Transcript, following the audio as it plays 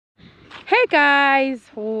Hey guys,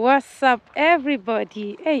 what's up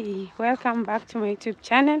everybody? Hey, welcome back to my YouTube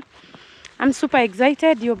channel. I'm super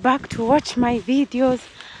excited you're back to watch my videos,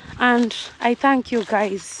 and I thank you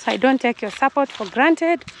guys. I don't take your support for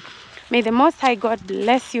granted. May the Most High God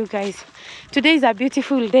bless you guys. Today is a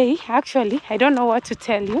beautiful day. Actually, I don't know what to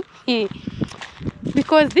tell you.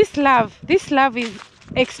 Because this love is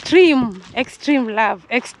extreme love,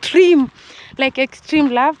 extreme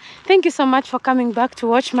love. Thank you so much for coming back to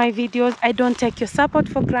watch my videos. I don't take your support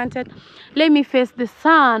for granted. Let me face the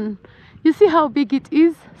sun. You see how big it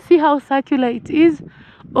is? See how circular it is?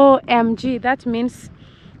 OMG, that means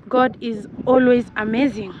God is always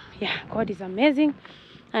amazing. Yeah, God is amazing,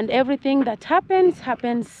 and everything that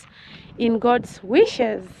happens in God's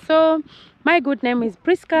wishes. So my good name is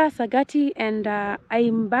Priska Sagati, and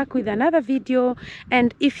I'm back with another video.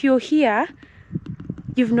 And if you're here,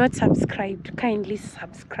 you've not subscribed, kindly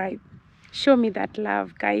subscribe. Show me that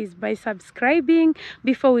love, guys, by subscribing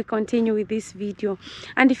before we continue with this video.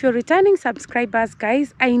 And if you're returning subscribers,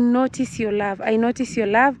 guys, I notice your love.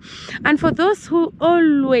 And for those who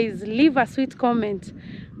always leave a sweet comment,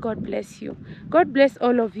 God bless you. God bless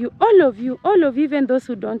all of you, even those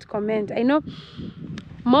who don't comment. I know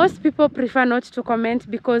most people prefer not to comment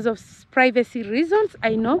because of privacy reasons.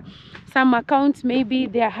 I know some accounts, maybe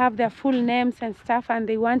they have their full names and stuff and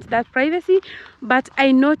they want that privacy, but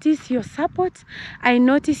I notice your support, I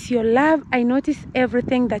notice your love, I notice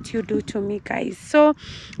everything that you do to me, guys. So,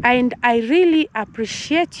 and I really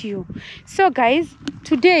appreciate you. So guys,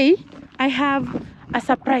 today I have a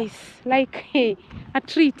surprise, like, hey, a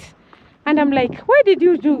treat. And I'm like, why did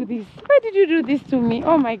you do this? Why did you do this to me?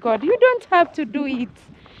 Oh my God, you don't have to do it.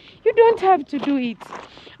 You don't have to do it.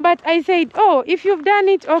 But I said, oh, if you've done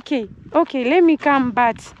it, okay, let me come.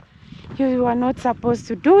 But you are not supposed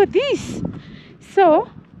to do this. So,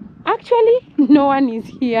 actually, no one is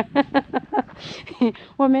here.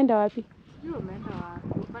 Wameenda wapi?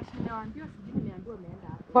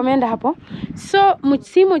 Wameenda hapo. So,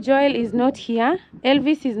 Musimo Joel is not here.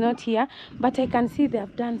 Elvis is not here. But I can see they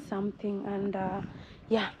have done something. And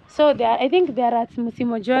yeah, so I think they're at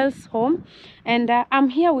Musimo Joel's home. And I'm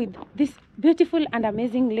here with this beautiful and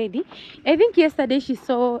amazing lady. I think yesterday she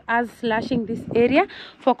saw us slashing this area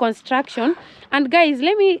for construction. And guys,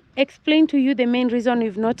 let me explain to you the main reason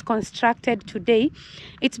we've not constructed today.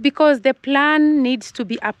 It's because the plan needs to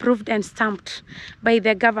be approved and stamped by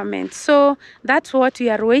the government. So that's what we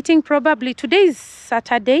are waiting. Probably today is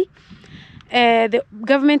Saturday. The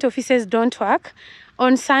government offices don't work.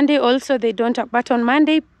 On Sunday also they don't work, but on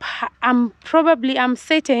Monday I'm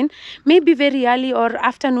certain maybe very early or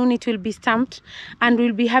afternoon it will be stamped and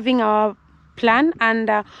we'll be having our plan. And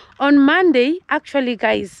on Monday, actually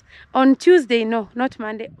guys, on Tuesday, no, not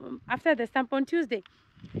Monday, after the stamp on Tuesday,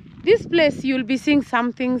 this place you'll be seeing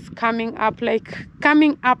some things coming up, like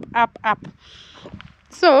coming up.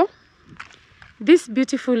 So this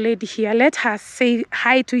beautiful lady here, let her say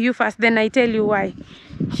hi to you first, then I tell you why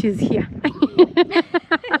she's here.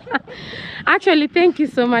 Actually, thank you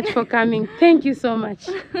so much for coming. Thank you so much.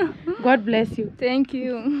 God bless you. Thank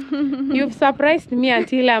you. You've surprised me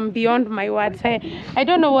until I'm beyond my words. I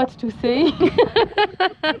don't know what to say.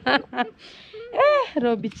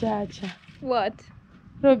 Robbie Chacha. What?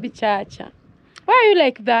 Robbie Chacha. Why are you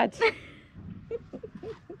like that?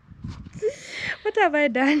 What have I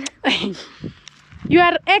done? You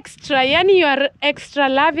are extra, yani you are extra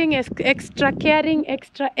loving, extra caring,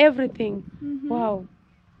 extra everything. Wow.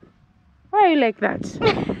 Why are you like that?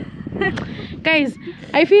 Guys,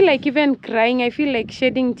 I feel like even crying. I feel like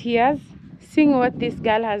shedding tears, seeing what this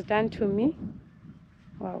girl has done to me.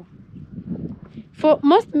 Wow. For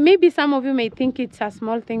maybe some of you may think it's a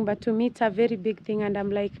small thing, but to me it's a very big thing. And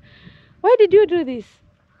I'm like, why did you do this?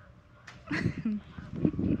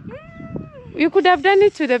 You could have done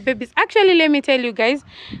it to the babies. Actually, let me tell you guys,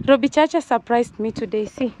 Robbie Chacha surprised me today,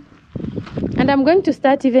 see. And I'm going to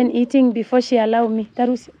start even eating before she allow me.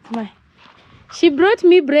 She brought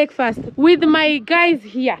me breakfast with my guys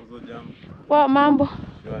here. What, mambo?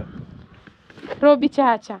 Robbie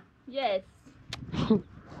Chacha. Yes.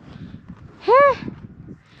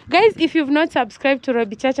 Guys, if you've not subscribed to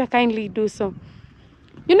Robbie Chacha, kindly do so.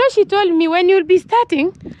 You know, she told me when you'll be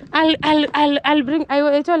starting, I'll bring.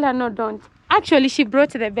 I told her no, don't. Actually, she brought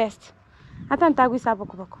the best.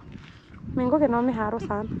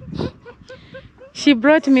 She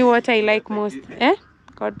brought me what I like most.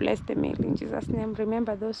 God bless the meal in Jesus' name.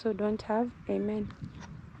 Remember those who don't have. Amen.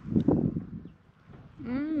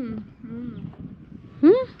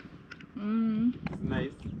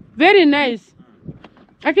 Nice. Very nice.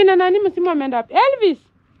 Akina nani msimu ameenda wapi? Elvis.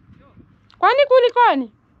 Kwani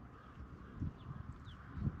kulikoni?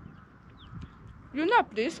 You know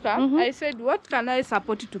Priska? I said, what can I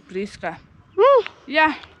support to Priska?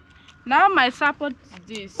 Yeah. Now my support is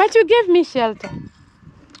this. But you gave me shelter.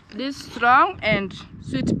 This strong and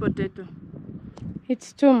sweet potato.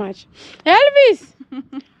 It's too much. Elvis!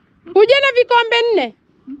 Kuja na vikombe nne.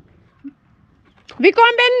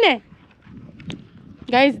 Vikombe nne.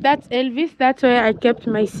 Guys, that's Elvis. That's where I kept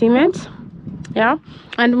my cement. Yeah.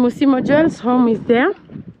 And Musimo Joel's home is there.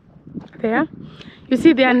 There. You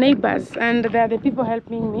see, they are neighbors and they are the people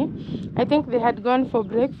helping me. I think they had gone for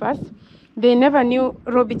breakfast. They never knew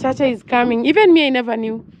Robbie Chacha is coming. Even me, I never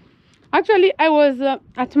knew. Actually, I was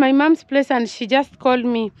at my mom's place and she just called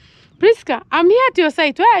me. Priska, I'm here at your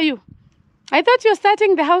site. Where are you? I thought you're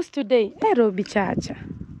starting the house today. Hey, Robbie Chacha.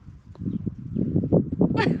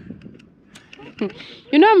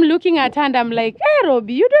 You know, I'm looking at her and I'm like, hey,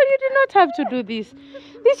 Robbie, you did not have to do this.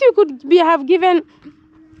 This you could have given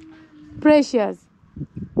Precious.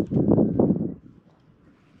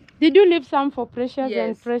 Did you leave some for Precious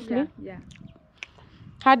and Presley? Yeah.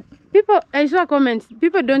 Had people, I saw comments,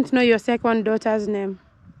 people don't know your second daughter's name.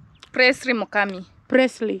 Presley Mukami.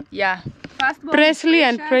 Presley. Yeah. Firstborn Presley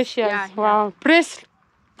and Precious. Yeah. Wow.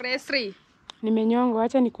 Presley. Nimenyongo,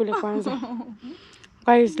 acha nikule kwanza.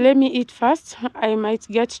 Guys, let me eat first. I might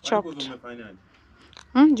get chopped.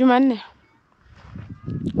 Jumanne.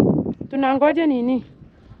 Tunangoja nini?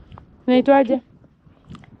 Naitwaje?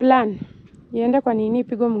 Plan. Iende kwa nini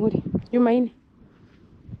pigo muhuri? Jumanne.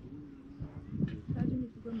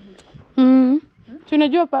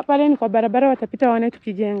 Tunajua pale ni kwa barabara watapita waone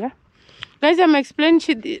tukijenga. Guys, I'm explaining,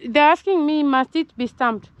 they're asking me, must it be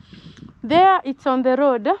stamped? There, it's on the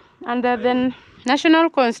road, and the National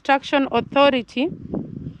Construction Authority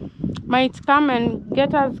might come and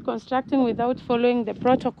get us constructing without following the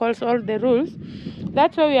protocols or the rules.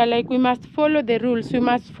 That's why we are like, we must follow the rules. We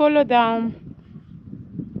must follow the,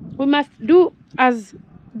 we must do as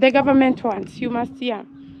the government wants. You must,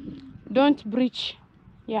 don't breach.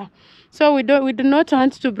 Yeah. So we do not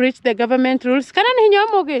want to breach the government rules. Kana ni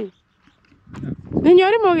nyomoge? Ni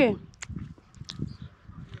nyori moge?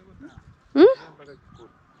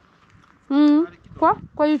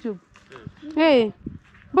 Kwa YouTube. Hey,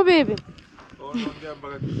 baby.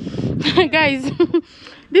 Guys,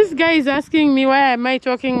 this guy is asking me why am I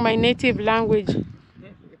talking my native language.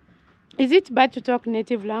 Is it bad to talk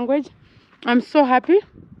native language? I'm so happy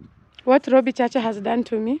what Robbie Chacha has done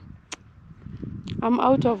to me. I'm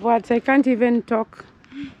out of words. I can't even talk.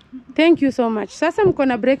 Thank you so much. Sasa mko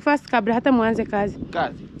na breakfast kabla hata muanze kazi.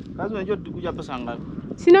 Kazi unajua tukuja hapa saa ngapi?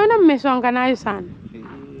 Sinaona mmesonga nayo sana.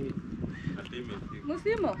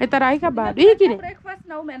 Musimo. Itarahika bado. Hii kile. Breakfast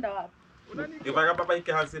na umeenda wapi? Ivaga baba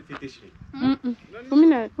hiki hasi fitishi.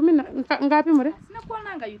 Kumina ngapi more? Sina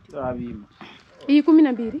kuonanga YouTube. Sabima. Hii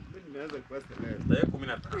 12. Nimeweza kuwasha leo.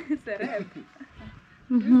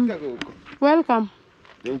 15. Welcome.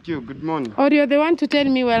 Thank you. Good morning. Or you're the one to tell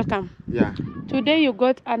me welcome. Yeah. Today you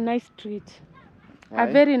got a nice treat. Why? A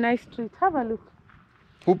very nice treat. Have a look.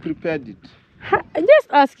 Who prepared it?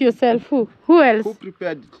 Just ask yourself who else? Who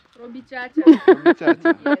prepared it? Robbie Chacha.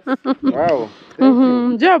 Chacha. Wow. Thank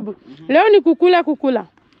you. Job. Leo ni kukula.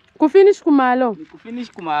 Kufinish kumalo.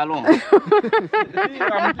 Kufinish kumalo.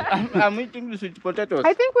 I'm eating the sweet potatoes.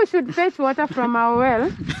 I think we should fetch water from our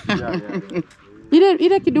well. Yeah.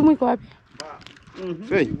 Ile kidumu iko wapi?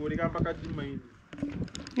 Hey. Ulika mpaka Jumanne.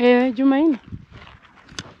 Jumanne.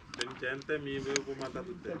 Nchente mimi kumata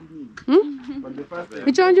tute.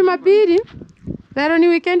 Icho Jumapili. Leo ni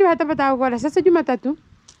weekend hatapata kwa sasa Jumatatu.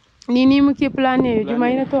 Nini mki plan hiyo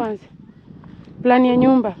Jumanne tuanze. Plan ya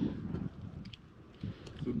nyumba.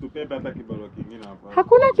 Tupepe hata kibarua kingine hapa.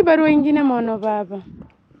 Hakuna kibarua kingine mwana baba.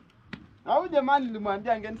 Au jamani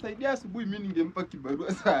nilimwambia angenisaidia asubuhi mimi ningempa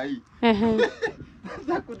kibarua saa hii.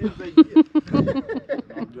 Sasa kunisaidia.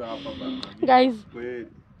 Ndio hapa bana. Guys.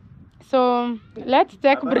 So, let's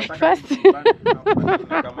take breakfast.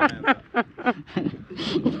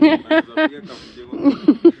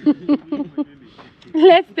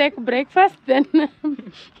 Let's take breakfast then.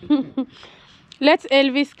 Let's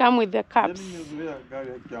Elvis come with the cups.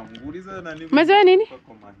 Mazoea nini?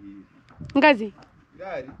 Ngazi.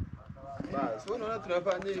 Gari. Basi unaona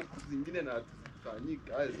tunafanya zingine na tufanyi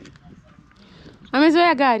kazi.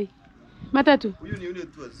 Amezoea gari. Matatu. Huyu ni yule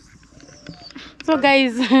tu. So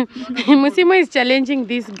guys, Musimo is challenging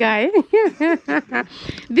this guy.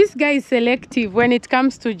 This guy is selective when it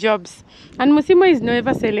comes to jobs. And Musimo is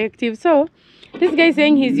never selective. So this guy is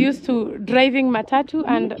saying he's used to driving matatu,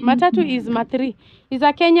 and matatu is matri. It's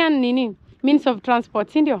a Kenyan means of transport,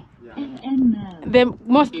 sindio? Yeah. The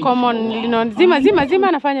most common, zima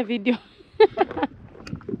anafanya video.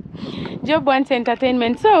 Job wants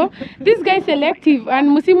entertainment. So this guy is selective, and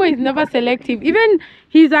Musimo is never selective. Even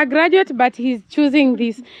he's a graduate, but he's choosing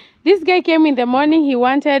this. This guy came in the morning. He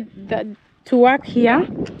wanted to work here,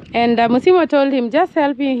 and Musimo told him, just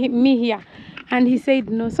help me here, and he said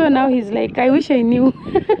no. So now he's like, I wish I knew.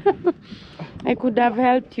 I could have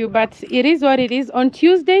helped you, but it is what it is. On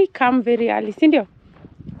Tuesday, come very early. Sindio?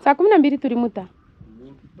 Saa 12 tulimuta.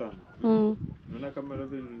 Naona kama leo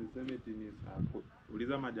nilisema ni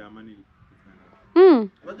uliza majamani.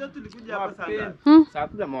 Wajua tulikuja hapa sana. Saa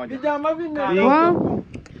 11. Vijana vingi. Wow.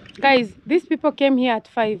 Guys, these people came here at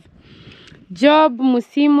 5. Job,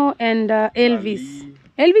 Musimo, and Elvis.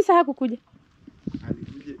 Elvis hakukuja.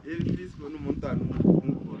 Alikuja Elvis kwa mtu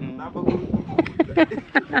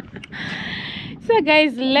So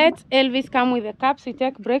guys, let Elvis come with the cups. We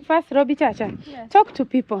take breakfast. Robbie Chacha, yes. Talk to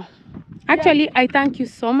people. Actually, I thank you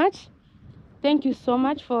so much. Thank you so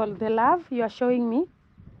much for the love you are showing me.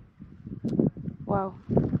 Wow.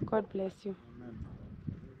 God bless you.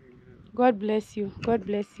 God bless you. God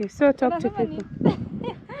bless you. So talk to people.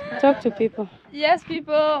 Talk to people. Yes,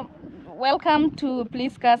 people, welcome to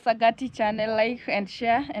Priska Sagati channel. Like and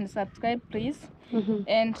share and subscribe, please.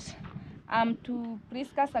 And to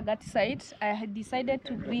Priska Sagati side, I had decided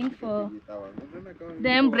to bring for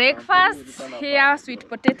them breakfast here, sweet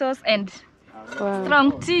potatoes and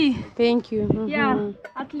strong tea. Thank you. Yeah,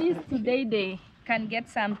 at least today they can get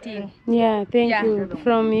something. Yeah, thank you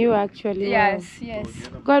from you actually. Yes, wow. Yes.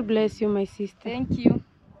 God bless you, my sister. Thank you.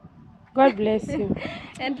 God bless you.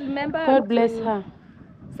 And remember, God bless her.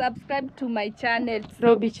 Subscribe to my channel,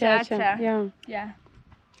 Robbie Chacha. Yeah.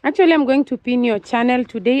 Actually, I'm going to pin your channel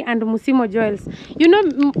today and Musimo Joel's. You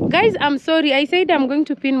know, guys, I'm sorry. I said I'm going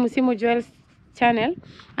to pin Musimo Joel's channel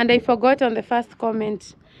and I forgot on the first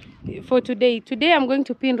comment for today. Today, I'm going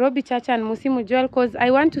to pin Robbie Chacha and Musimo Joel because I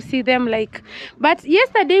want to see them like... But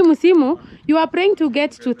yesterday, Musimo, you are praying to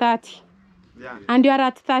get to 30. Yeah. And you are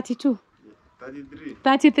at 32. 33.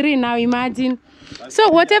 33 now, imagine. So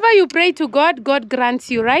whatever you pray to God, God grants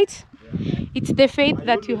you, right? It's the faith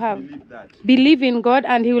that you have. Believe in God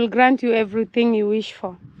and He will grant you everything you wish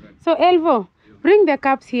for. So Elvo, bring the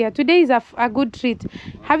cups here. Today is a good treat.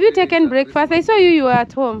 Have you taken breakfast? I saw you were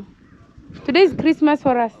at home. Today is Christmas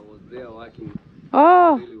for us. I was there working.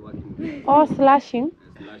 Oh. Really working. Oh, slashing.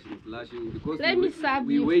 Slashing. Because Let me serve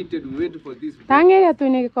we you. waited for this. Tange ya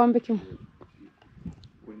tuine kikombe kimu.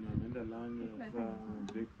 Kwenye ameenda lunch za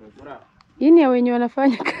breakfast. Ini ya wenye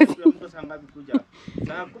wanafanya kazi. Saa ngapi kuja?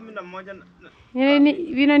 Saa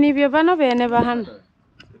 11 Vino ni vyo vano vene vahana.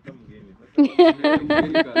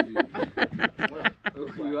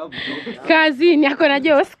 Kazini ako na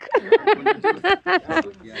josk.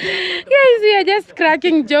 Guys, we are just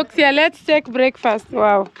cracking jokes here. Let's take breakfast.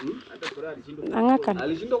 Wow. Angaka.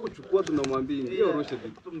 Alishindwa kuchukua, tunamwambia ndio rushe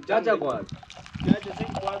vitu. Chacha kwanza.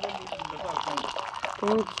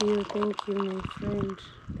 Thank you, my friend.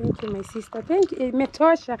 Thank you, my sister. Thank you,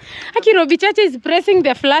 Metosha. Aki Robbie Chacha is pressing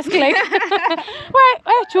the flask like. Why?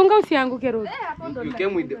 Chunga usianguke Robbie. You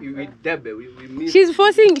came with Debe. We missed. She's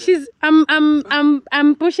forcing.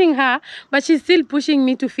 I'm pushing her, but she's still pushing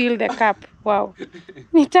me to fill the cup. Wow.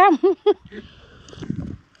 Nitam.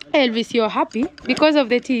 Elvis, you're happy because of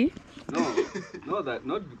the tea? No,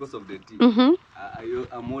 not because of the tea.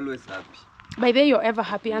 I'm always happy. By the way, you're ever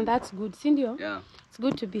happy, and that's good. Cindy, yeah. It's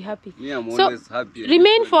good to be happy. Me, I'm always happy.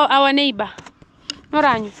 Remain for our neighbor.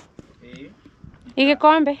 Noranyo. Ige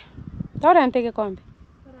kombe. Tora ntege kombe.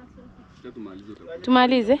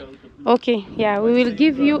 Tumalize. Okay, yeah, we will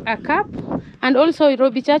give you a cup. And also,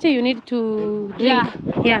 Robbie Chacha, you need to drink.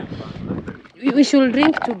 Yeah. We should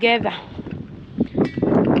drink together.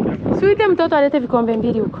 Suite mtoto alete vikombe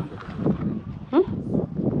mbili huko.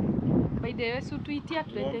 By the way, sutuitia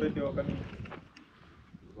tulete.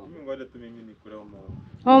 Ngoja tu mimi nikule umongo.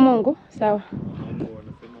 Oh, Mungu, sawa. Umongo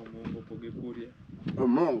wanasema umongo pogekuria.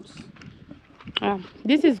 Monks.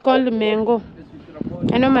 This is called mango.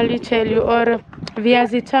 I normally tell you, or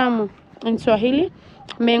viazi tamu in Swahili,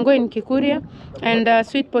 mango in Kikuria, and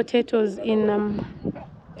sweet potatoes in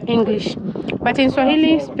English. But in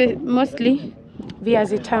Swahili, mostly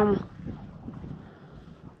viazi tamu.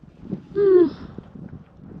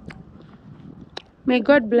 May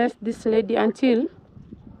God bless this lady until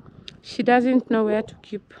she doesn't know where to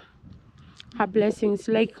keep her blessings.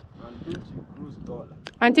 Like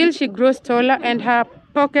until she grows taller and her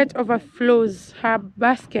pocket overflows her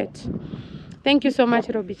basket. Thank you so much,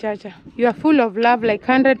 Robbie Chacha. You are full of love, like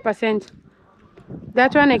 100%.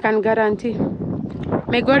 That one I can guarantee.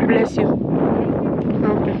 May God bless you.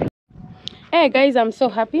 Okay. Hey guys, I'm so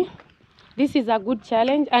happy. This is a good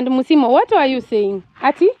challenge. And Musimo, what are you saying?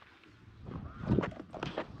 Ati?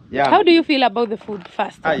 Yeah. How do you feel about the food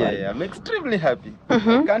first? Yeah. I'm extremely happy.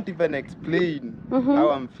 I can't even explain how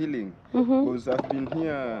I'm feeling because I've been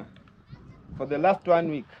here for the last 1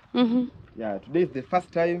 week. Yeah, today is the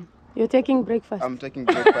first time You're taking breakfast. I'm taking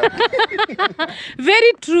breakfast.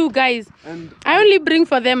 Very true, guys. And I only bring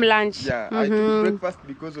for them lunch. yeah, I took breakfast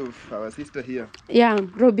because of our sister here. Yeah,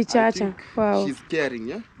 Robbie I Chacha. think Wow. she's caring,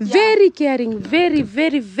 yeah? Very caring. Very,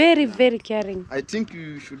 very, very, very caring. I think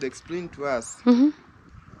you should explain to us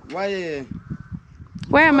why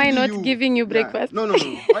Why am I only not you- giving you yeah, breakfast? No.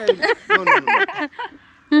 Why, no.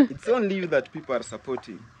 It's only you that people are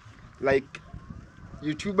supporting. Like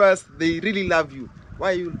YouTubers, they really love you.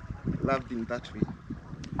 Why you loved in that way?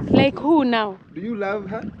 Like who now? Do you love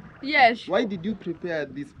her? Yes, Why did you prepare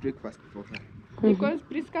this breakfast for her? because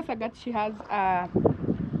Priska Sagat, she has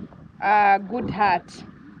a good heart.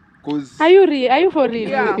 Cause Are you for real,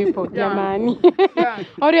 Yeah, you people, yeah. Jamani? Yeah.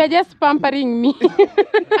 Or you're just pampering me?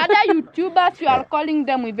 Other YouTubers, you are calling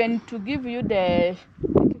them even to give you the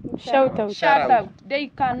Shout out. shout out.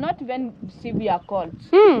 They cannot even receive your calls.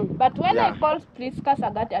 But when I Yeah. called Priska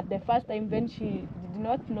Sagat at the first time, when she did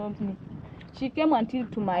not know me, she came until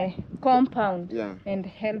to my compound Yeah. and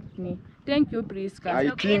helped me. Thank you, Priska.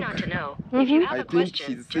 I think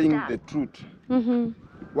she's saying the truth.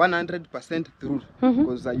 100% truth.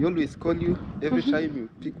 Because I always call you every time you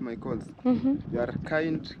pick my calls. You are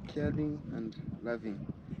kind, caring, and loving.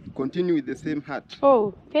 Continue with the same heart.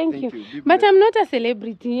 Oh, thank Thank you. you. Be But blessed. I'm not a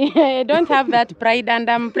celebrity. I don't have that pride, and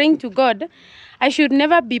I'm praying to God. I should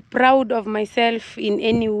never be proud of myself in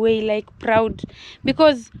any way, like proud,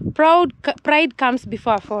 because pride comes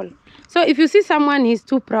before a fall. So if you see someone is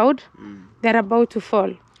too proud, they're about to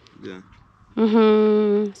fall. Yeah.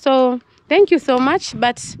 So thank you so much,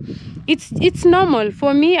 but it's normal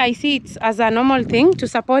for me. I see it as a normal thing to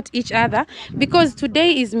support each other, because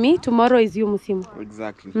today is me, tomorrow is you, Musimu.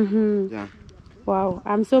 Exactly. Yeah. Wow,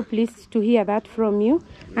 I'm so pleased to hear that from you.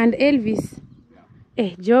 And Elvis,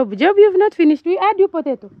 Job, you've not finished. We add you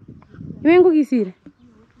potato. You ain't cookie seed.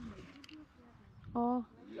 Oh,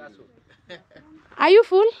 are you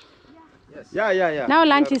full? Yeah. Now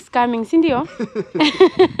lunch is coming, Cindy.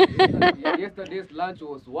 Yesterday's lunch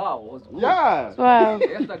was good. Yeah. Wow.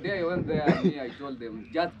 Yesterday I went there and I told them,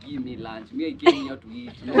 just give me lunch. Me, I came here to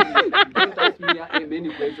eat. Don't ask me many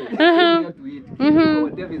questions. I came here to eat.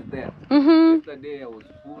 Whatever is there. Yesterday I was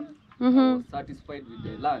full. I was satisfied with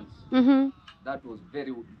the lunch. That was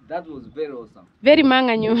very awesome. Very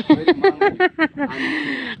manganyo. Very mango.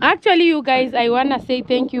 Actually, you guys, I wanna say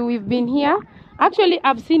thank you. We've been here. Actually,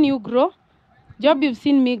 I've seen you grow. Job, you've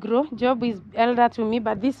seen me grow. Job is elder to me,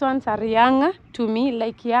 but these ones are younger to me.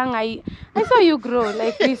 Like young, I saw you grow.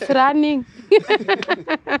 Like he's running.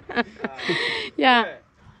 Yeah.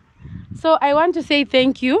 So I want to say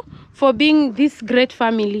thank you for being this great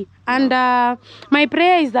family. And my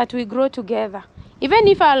prayer is that we grow together. Even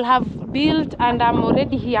if I'll have built and I'm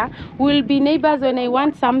already here, we'll be neighbors. When I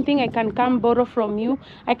want something, I can come borrow from you.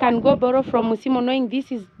 I can go borrow from Musimo, knowing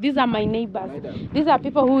these are my neighbors. These are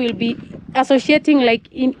people who will be associating like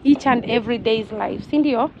in each and every day's life.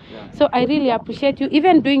 Cindy, so I really appreciate you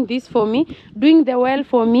even doing this for me, doing the well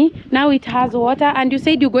for me. Now it has water, and you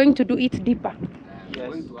said you're going to do it deeper.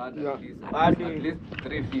 Going to add at least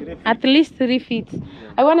 3 feet. At least 3 feet.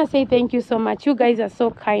 I want to say thank you so much. You guys are so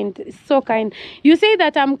kind. So kind. You say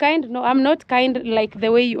that I'm kind. No, I'm not kind like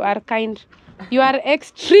the way you are kind. You are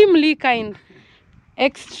extremely kind.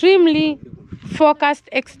 Extremely focused,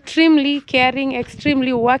 extremely caring,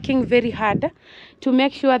 extremely working very hard to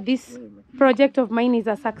make sure this project of mine is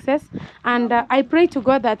a success. And I pray to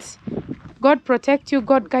God that God protect you,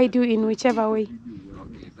 God guide you in whichever way.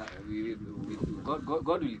 God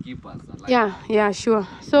will keep us alive. Yeah, sure.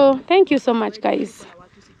 So thank you so much, guys.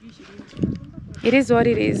 It is what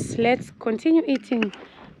it is. Let's continue eating.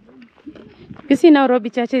 You see now Robbie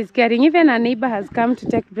Chacha is caring. Even a neighbor has come to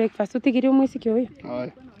take breakfast.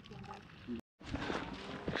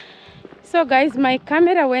 So guys, my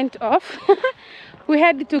camera went off. We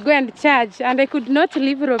had to go and charge, and I could not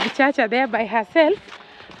leave Robbie Chacha there by herself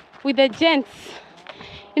with the gents.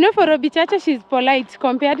 You know, for Robbie Chacha, she's polite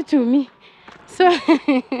compared to me. So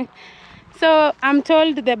I'm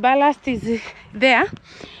told the ballast is there.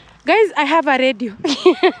 Guys, I have a radio.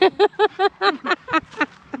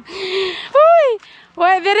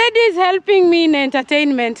 Well, the radio is helping me in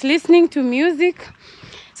entertainment, listening to music,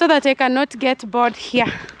 so that I cannot get bored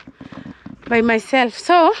here by myself.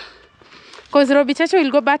 So, because Robbie Chacha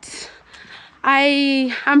will go, but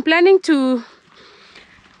I am planning to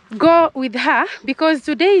go with her because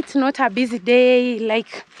today it's not a busy day,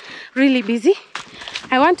 like really busy.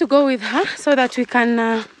 I want to go with her so that we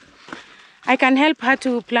can I can help her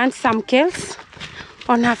to plant some kales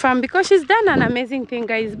on her farm, because she's done an amazing thing,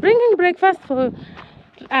 guys, bringing breakfast for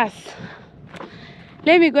us.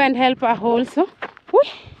 Let me go and help her also.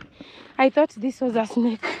 Whee! I thought this was a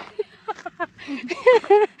snake.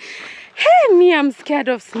 Hey, me, I'm scared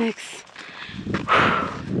of snakes.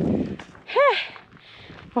 Hey.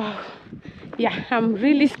 Wow. Yeah, I'm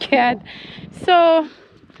really scared. So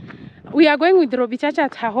we are going with Robi Chacha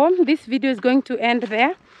at her home. This video is going to end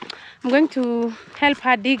there. I'm going to help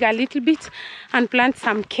her dig a little bit and plant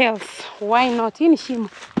some kales. Why not? Hii ni shimo.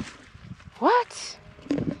 What?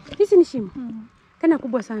 This ni shimo. Tena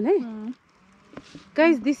kubwa sana, eh?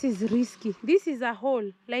 Guys, this is risky. This is a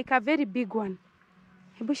hole, like a very big one.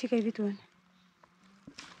 Hebu shika hivi tuone.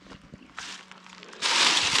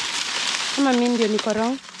 Kama mimi ndio niko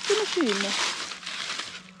wrong. Kuna shimo.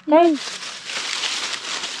 Guys,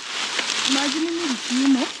 Imagine ni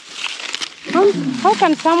shimo. how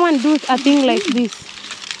can someone do a thing like this?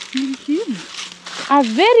 Ni shimo. A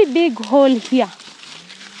very big hole here,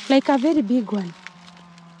 like a very big one.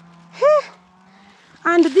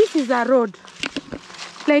 And this is a road.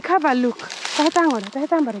 Like, have a look. You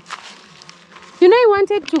know, I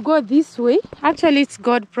wanted to go this way. Actually, it's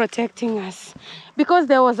God protecting us, because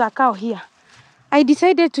there was a cow here. I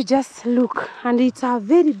decided to just look, and it's a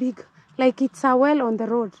very big, like it's a well on the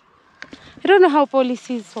road. I don't know how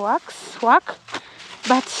policies work,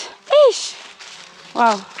 but ish,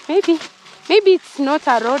 wow, maybe it's not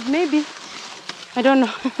a road, maybe, I don't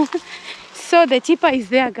know. So the tipper is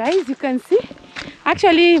there, guys, you can see.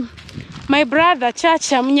 Actually, my brother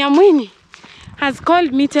Chacha Mnyamwini has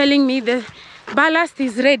called me telling me the ballast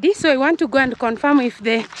is ready, so I want to go and confirm if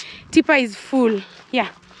the tipper is full. Yeah,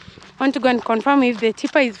 I want to go and confirm if the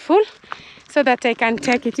tipper is full so that I can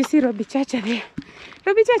take it. You see Robi Chacha there.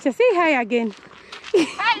 Robi Chacha, say hi again.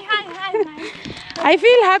 Hi. I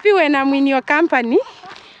feel happy when I'm in your company.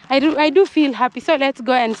 I do feel happy. So let's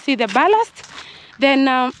go and see the ballast.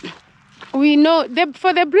 Then we know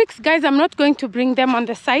for the bricks, guys, I'm not going to bring them on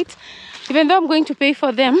the site. Even though I'm going to pay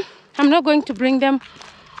for them, I'm not going to bring them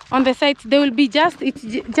on the site. They will be it's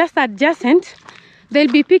just adjacent.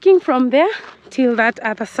 They'll be picking from there till that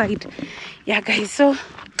other side. Yeah, guys, so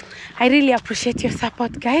I really appreciate your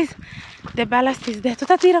support, guys. The ballast is there.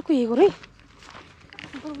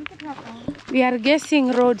 We are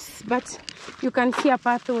guessing roads, but you can see a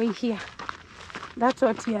pathway here. That's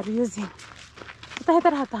what we are using.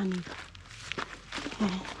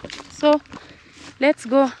 So let's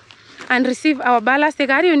go and receive our ballast.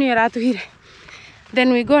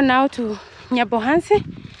 Then we go now to Nyabohanse,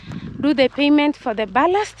 do the payment for the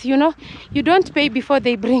ballast. You know, you don't pay before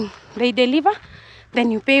they deliver,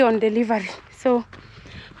 then you pay on delivery. So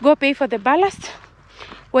go pay for the ballast,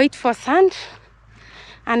 wait for sand,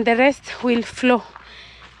 and the rest will flow.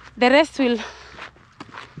 The rest will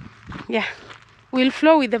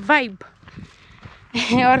flow with the vibe.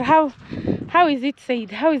 Or how is it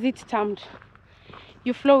said? How is it termed?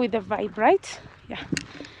 You flow with the vibe, right? Yeah.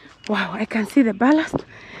 Wow, I can see the ballast.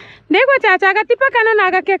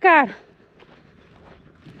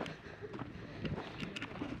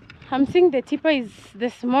 I'm seeing the tipper is the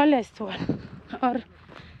smallest one. Or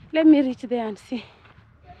let me reach there and see.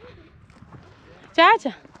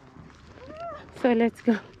 Chacha. So let's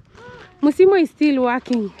go. Musimo is still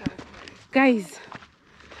working, guys.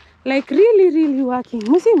 Like really working.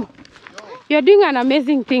 Musimo, you're doing an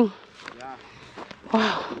amazing thing.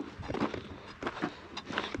 Wow.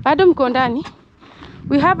 Badum Kondani,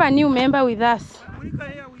 we have a new member with us.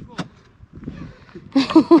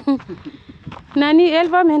 Nani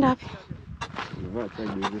Elva menda wapi?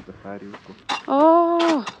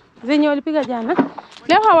 Oh, zenye walipiga jana.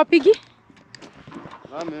 Leo hawapigi?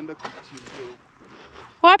 Ameenda kuchizia huko.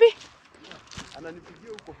 Wapi? Ananipigia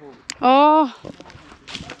huko home. Oh.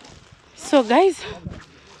 So guys,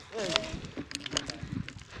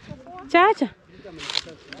 Chacha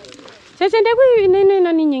ndegu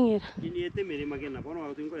nini nyingira. Iniete mere magena bono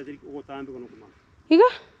watungo eziri ugotambe kono kuma. Iga?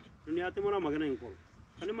 Tuni ate mona magena inko.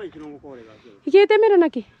 Kani manchino ngokore ga. Ikete mere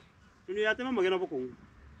naki? Tuni ate magena bokongu.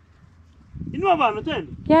 Inu abana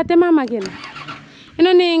tende. Yate mama gena.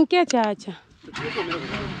 Ino ni nke Chacha.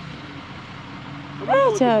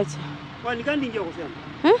 Chacha. Kwani kandi ngia kusema?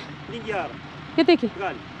 Ningiara. Keteki?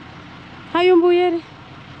 Gani? Hayumbu yeri.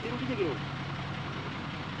 Irudi kidogo.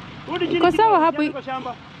 Iko sawa hapo. Kwa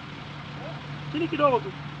shamba. Chini kidogo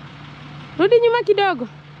tu. Rudi nyuma kidogo.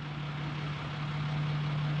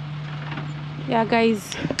 Yeah,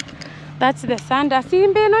 guys. That's the sand.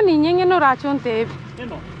 Asimbe no ni nyenge no rachonte.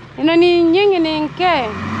 Ino ni nyenge nenke.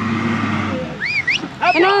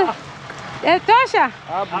 Ino Tosha.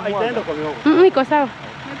 Itaenda kwa miogo. Iko sawa.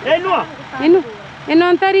 Nua.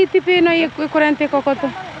 ino ntariti pino ikurente kokoto.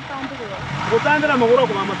 Gutandira maguru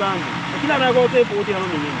kwa matanga. Kila na gote poti hano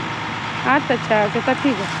nini. Hata cha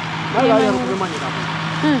katiga. Nala ya kumanya kama.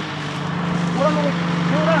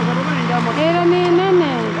 Era ni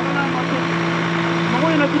nene.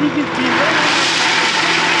 Maguru na kiti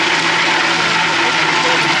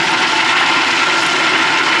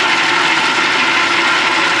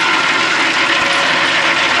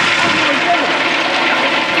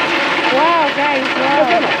Wow, guys, wow.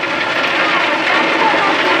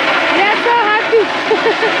 We are so happy.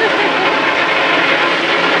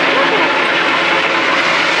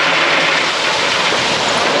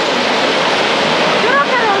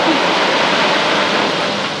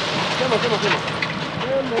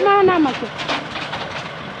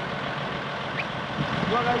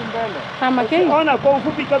 Ona kwa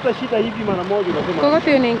ufupi kata shida hivi mara moja unasema. Kokoto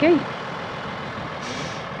yonengei.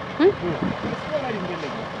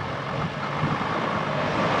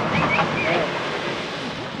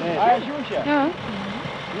 Yeah.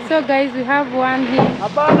 So guys, we have one here.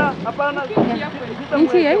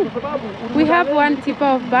 We have one tipper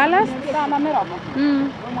of ballast.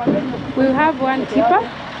 We have one tipper.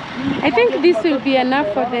 I think this will be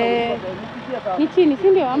enough for the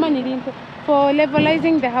for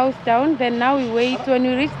levelizing the house down. Then now we wait. When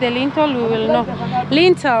we reach the lintel, we will know.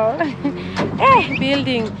 Lintel.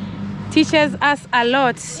 Building teaches us a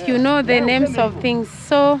lot. You know the names of things.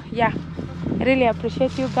 So yeah, I really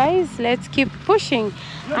appreciate you guys. Let's keep pushing.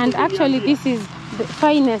 And actually, this is the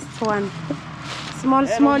finest one. Small,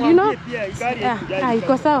 you know.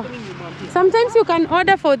 Sometimes you can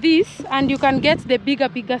order for this and you can get the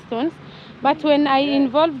bigger stones. But when I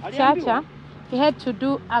involved Chacha, he had to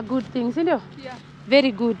do a good thing. You know? Yeah.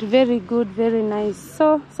 Very good, very nice.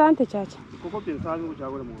 So, Sante Chacha.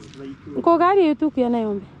 Kogari yutu kuya na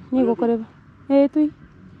yombe. Nigo koreba. Tui.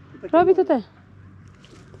 Robi tute.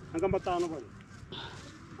 Angambatano bali.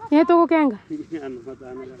 Yeto kenga.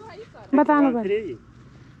 Batano bali.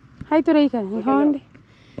 Hi to Reika. Honde.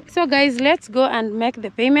 So guys, let's go and make the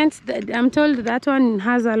payments. I'm told that one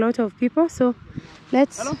has a lot of people, so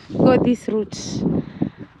let's go this route.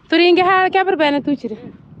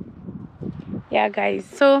 Yeah guys,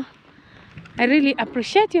 so I really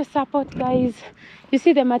appreciate your support guys. You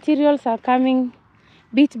see the materials are coming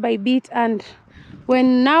bit by bit, and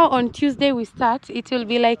when now on Tuesday we start, it will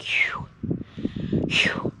be like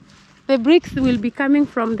the bricks will be coming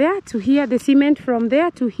from there to here, the cement from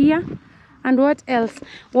there to here. And what else?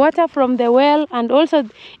 Water from the well. And also,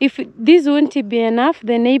 if this won't be enough,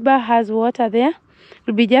 the neighbor has water there.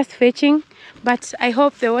 We'll be just fetching. But I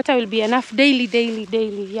hope the water will be enough daily.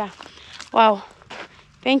 Yeah. Wow.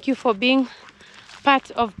 Thank you for being part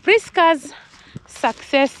of Priska's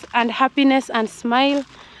success and happiness and smile.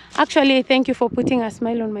 Actually, I thank you for putting a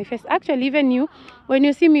smile on my face. Actually, even you, when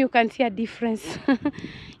you see me, you can see a difference.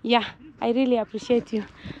 Yeah, I really appreciate you.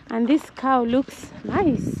 And this cow looks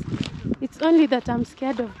nice. It's only that I'm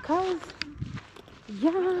scared of cows.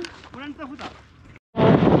 Yeah.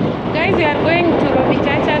 Guys, we are going to Robi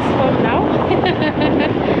Chacha's home now.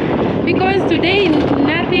 Because today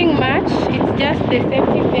nothing much. It's just the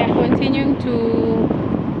septic. They are continuing to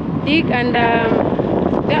dig and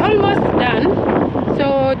they're almost done.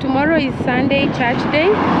 So tomorrow is Sunday, church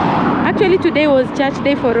day. Actually today was church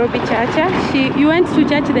day for Robi Chacha. You went to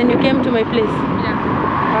church, then you came to my place. Yeah.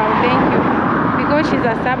 Wow, thank you. Because she's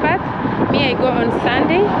a Sabbath, me I go on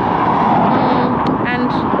Sunday,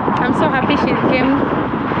 and I'm so happy she came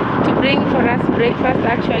to bring for us breakfast.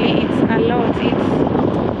 Actually, it's a lot.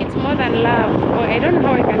 It's more than love, or I don't know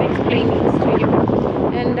how I can explain it to you.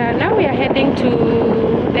 And now we are heading to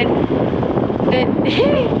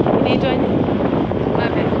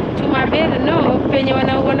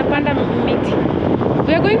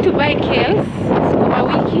we are going to buy kales, sukuma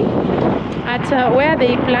wiki, at where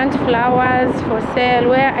they plant flowers for sale,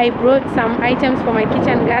 where I brought some items for my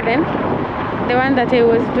kitchen garden, the one that I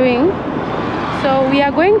was doing. So we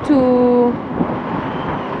are going to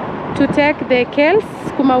take the kales,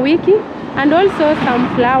 sukuma wiki, and also some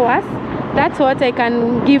flowers. That's what I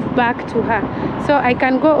can give back to her, so I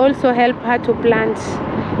can go also help her to plant.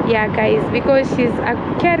 Yeah guys, because she's a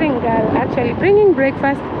caring girl. Actually bringing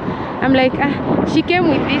breakfast, I'm like she came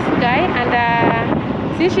with this guy,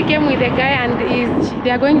 and since she came with the guy and they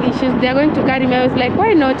are going to carry me, I was like,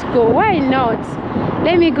 why not go? Why not?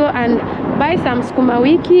 Let me go and buy some sukuma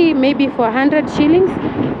wiki, maybe for 100 shillings.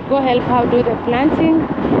 Go help her do the planting,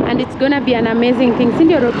 and it's gonna be an amazing thing.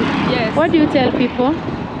 Cindy Robi, yes. What do you tell people?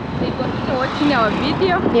 They continue watching our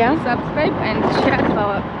video. Yeah. Subscribe and share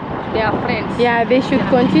to their friends. Yeah, they should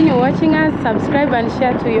continue watching us. Subscribe and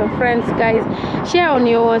share to your friends, guys. Share on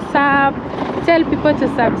your WhatsApp. Tell people to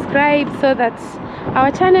subscribe so that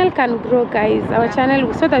our channel can grow, guys. Our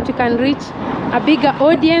channel, so that we can reach a bigger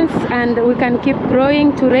audience and we can keep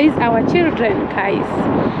growing to raise our children, guys.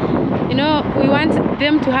 You know, we want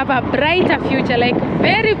them to have a brighter future, like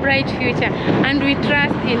very bright future, and we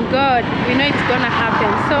trust in God. We know it's gonna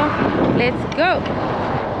happen. So let's go.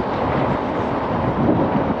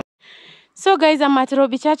 So guys, I'm at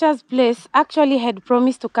Robbie Chacha's place. Actually had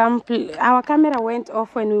promised to come. Our camera went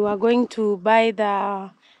off when we were going to buy the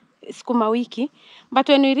Sukuma wiki, but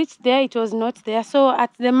when we reached there it was not there. So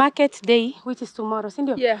at the market day, which is tomorrow,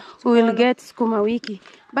 Cindy, Yeah, we will get Sukuma wiki.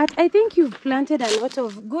 But I think you've planted a lot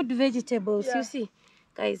of good vegetables. You see,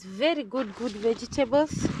 guys, very good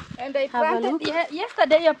vegetables. and I Have a planted look.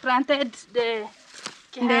 yesterday. I planted the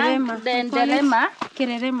Nderema. the We call it nderema.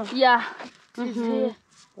 Kererema. Yeah, it is here.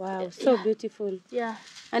 Wow, so beautiful. Yeah,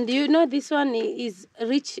 And you know this one is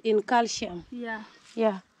rich in calcium. yeah.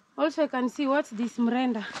 Yeah. Also, I can see what's this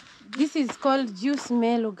mrenda. This is called juice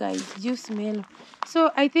mellow, guys. Juice mellow.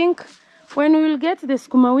 So I think when we will get the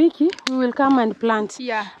Sukuma wiki, we will come and plant.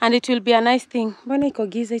 Yeah. And it will be a nice thing. Mbona iko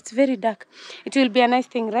giza? It's very dark. It will be a nice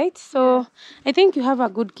thing, right? So I think you have a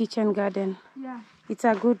good kitchen garden. Yeah. It's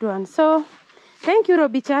a good one. So thank you,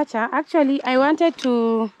 Robbie Chacha. Actually, I wanted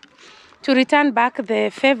to return back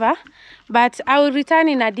the favor, but I will return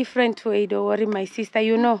in a different way. Don't worry, my sister.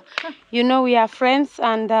 You know we are friends,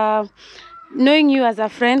 and knowing you as a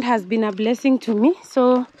friend has been a blessing to me.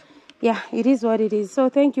 So yeah, it is what it is. So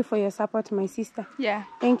thank you for your support, my sister. Yeah.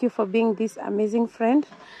 Thank you for being this amazing friend,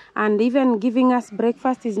 and even giving us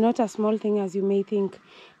breakfast is not a small thing as you may think.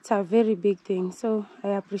 It's a very big thing. So I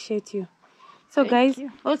appreciate you. So guys,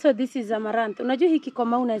 also this is amaranth. Unajua hiki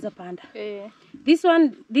koma unaweza panda. This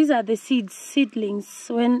one, these are the seedlings.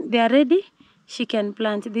 When they are ready, she can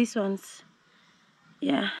plant these ones.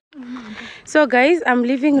 Yeah. So guys, I'm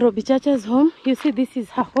leaving Robbie Chacha's home. You see, this is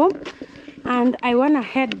her home, and I wanna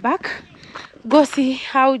head back, go see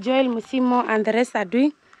how Joel Musimo and the rest are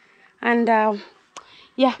doing. And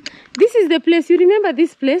yeah, this is the place. You remember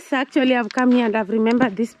this place? Actually, I've come here and I've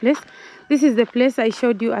remembered this place. This is the place I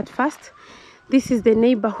showed you at first. This is the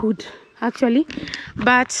neighborhood, actually,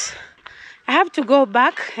 but I have to go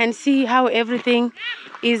back and see how everything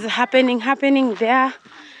is happening there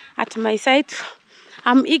at my site.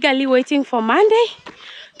 I'm eagerly waiting for Monday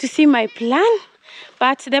to see my plan,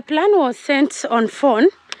 but the plan was sent on phone.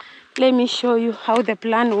 Let me show you how the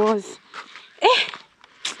plan was.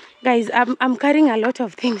 Guys, I'm carrying a lot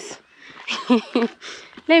of things.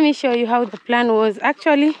 Let me show you how the plan was.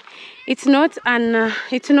 Actually, it's not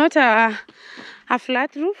a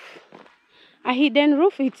flat roof, a hidden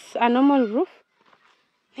roof. It's a normal roof.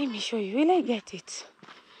 Let me show you. Will I get it?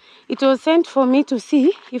 It was sent for me to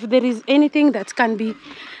see if there is anything that can be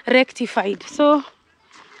rectified. So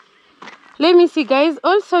let me see, guys.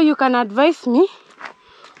 Also, you can advise me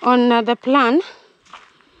on the plan.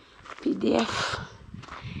 PDF.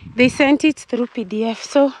 They sent it through PDF,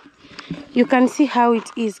 so you can see how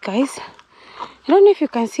it is, guys. I don't know if you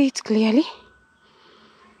can see it clearly.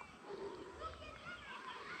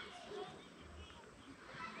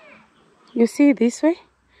 You see this way?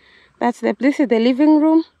 This is the living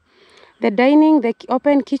room, the dining, the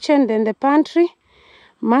open kitchen, then the pantry,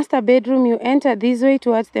 master bedroom. You enter this way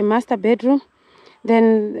towards the master bedroom.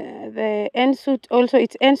 Then the ensuite, also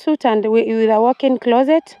it's ensuite and with a walk-in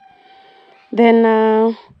closet.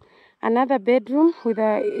 Then another bedroom with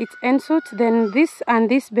its ensuite. Then this and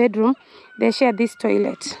this bedroom, they share this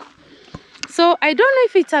toilet. So I don't know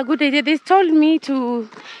if it's a good idea. They told me to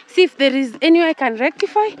see if there is any way I can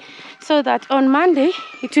rectify, so that on Monday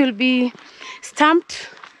it will be stamped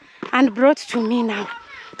and brought to me now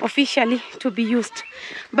officially to be used.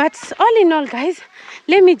 But all in all, guys,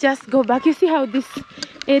 let me just go back. You see how this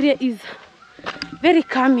area is very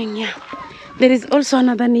calming. Yeah, there is also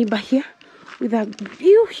another neighbor here with a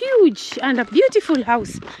huge and a beautiful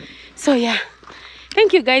house. So yeah,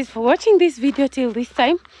 thank you guys for watching this video till this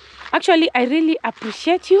time. Actually, I really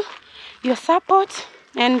appreciate your support,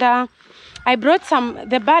 and I brought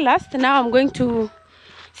the ballast. Now I'm going to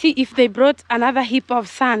see if they brought another heap of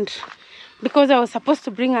sand, because I was supposed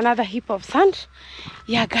to bring another heap of sand.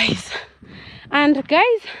 Yeah, guys. And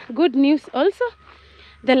guys, good news also,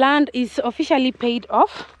 the land is officially paid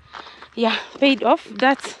off. Yeah, paid off.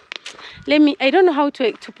 That's, I don't know how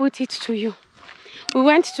to put it to you. We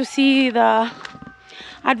went to see the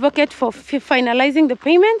advocate for finalizing the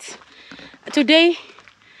payments. Today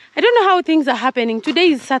I don't know how things are happening. Today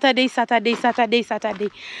is Saturday.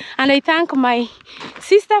 And I thank my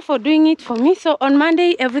sister for doing it for me. So on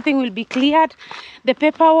Monday, everything will be cleared. The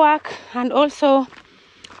paperwork and also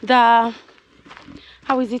the,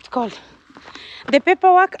 how is it called? The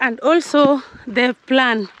paperwork and also the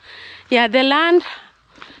plan. Yeah, the land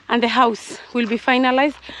and the house will be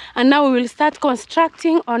finalized. And now we will start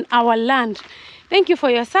constructing on our land. Thank you for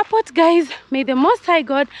your support, guys. May the Most High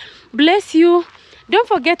God bless you. Don't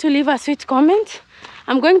forget to leave a sweet comment.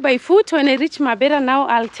 I'm going by foot. When I reach Mabera now,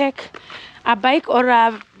 I'll take a bike or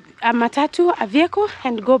a matatu, a vehicle,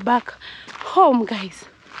 and go back home, guys.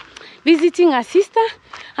 Visiting a sister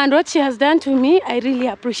and what she has done to me, I really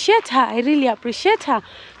appreciate her.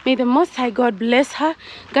 May the Most High God bless her.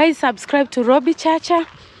 Guys, subscribe to Robbie Chacha.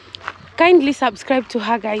 Kindly subscribe to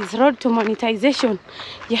her, guys. Road to monetization.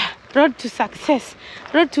 Yeah, road to success.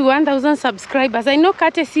 Road to 1,000 subscribers. I know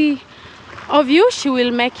courtesy of you, she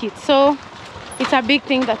will make it. So it's a big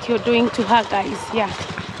thing that you're doing to her, guys. Yeah.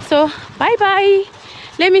 So bye bye.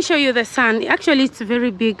 Let me show you the sun. Actually, it's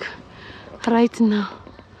very big right now.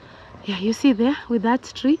 Yeah, you see there with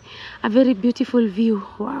that tree, a very beautiful view.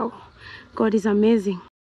 Wow, God is amazing.